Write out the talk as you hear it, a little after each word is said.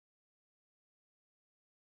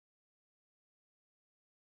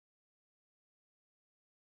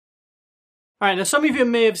All right, now some of you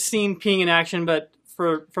may have seen ping in action, but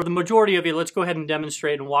for the majority of you, let's go ahead and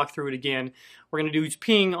demonstrate and walk through it again. We're going to do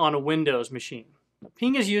ping on a Windows machine. Now,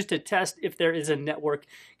 ping is used to test if there is a network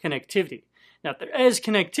connectivity. Now, if there is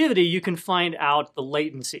connectivity, you can find out the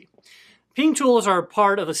latency. Ping tools are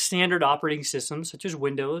part of a standard operating system, such as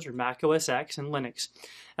Windows or Mac OS X and Linux,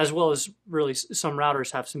 as well as really some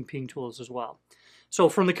routers have some ping tools as well. So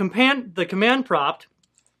from the command prompt,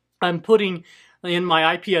 I'm putting in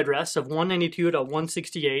my IP address of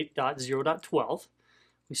 192.168.0.12.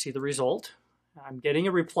 We see the result. I'm getting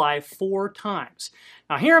a reply 4 times.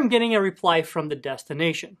 Now here I'm getting a reply from the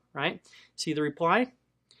destination, right? See the reply?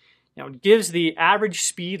 Now it gives the average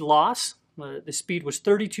speed loss. The speed was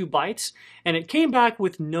 32 bytes, and it came back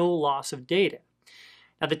with no loss of data.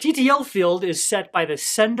 Now the TTL field is set by the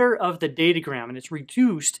sender of the datagram, and it's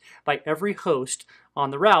reduced by every host on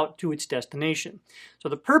the route to its destination. So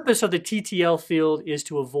the purpose of the TTL field is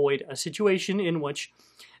to avoid a situation in which,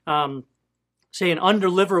 say, an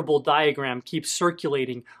undeliverable diagram keeps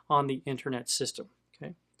circulating on the internet system.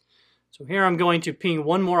 Okay. So here I'm going to ping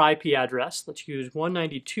one more IP address. Let's use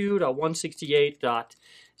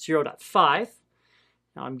 192.168.0.5.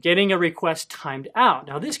 Now I'm getting a request timed out.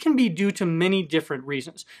 Now this can be due to many different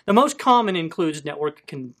reasons. The most common includes network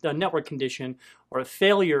condition or a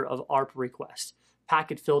failure of ARP request,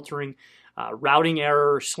 packet filtering, routing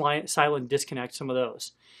error, silent disconnect, some of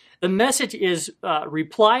those. The message is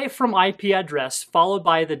reply from IP address followed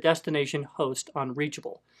by the destination host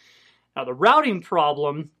unreachable. Now the routing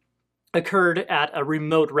problem occurred at a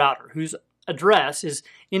remote router whose address is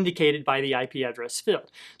indicated by the IP address field.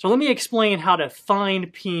 So let me explain how to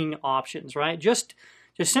find ping options, right? Just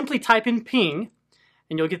simply type in ping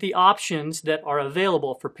and you'll get the options that are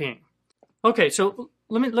available for ping. Okay, so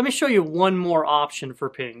let me show you one more option for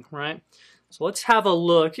ping, right? So let's have a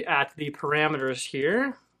look at the parameters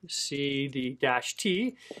here. You see the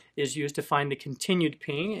 -T is used to find the continued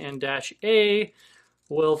ping, and -A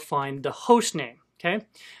will find the host name. Okay.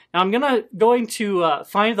 Now I'm going to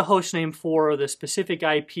find the host name for the specific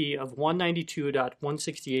IP of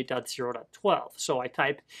 192.168.0.12. So I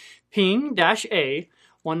type ping -A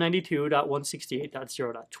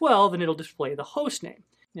 192.168.0.12 and it'll display the host name.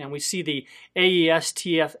 And we see the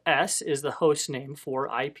AES-TFS is the host name for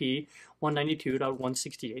IP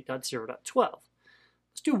 192.168.0.12.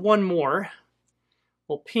 Let's do one more.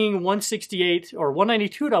 We'll ping 168 or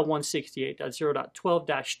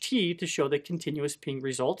 192.168.0.12-T to show the continuous ping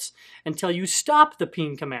results until you stop the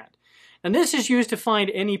ping command. And this is used to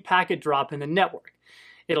find any packet drop in the network.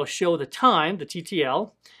 It'll show the time, the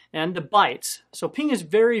TTL, and the bytes. So ping is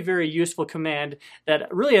very, very useful command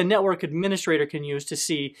that really a network administrator can use to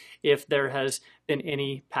see if there has been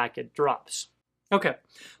any packet drops. Okay,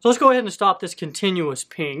 so let's go ahead and stop this continuous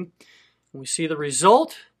ping. We see the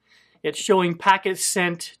result. It's showing packets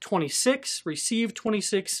sent 26, received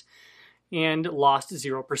 26, and lost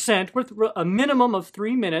 0%, with a minimum of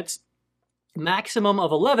 3 minutes, maximum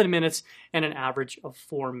of 11 minutes, and an average of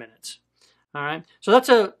 4 minutes. All right, so that's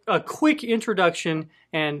a quick introduction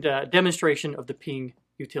and demonstration of the ping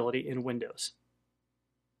utility in Windows.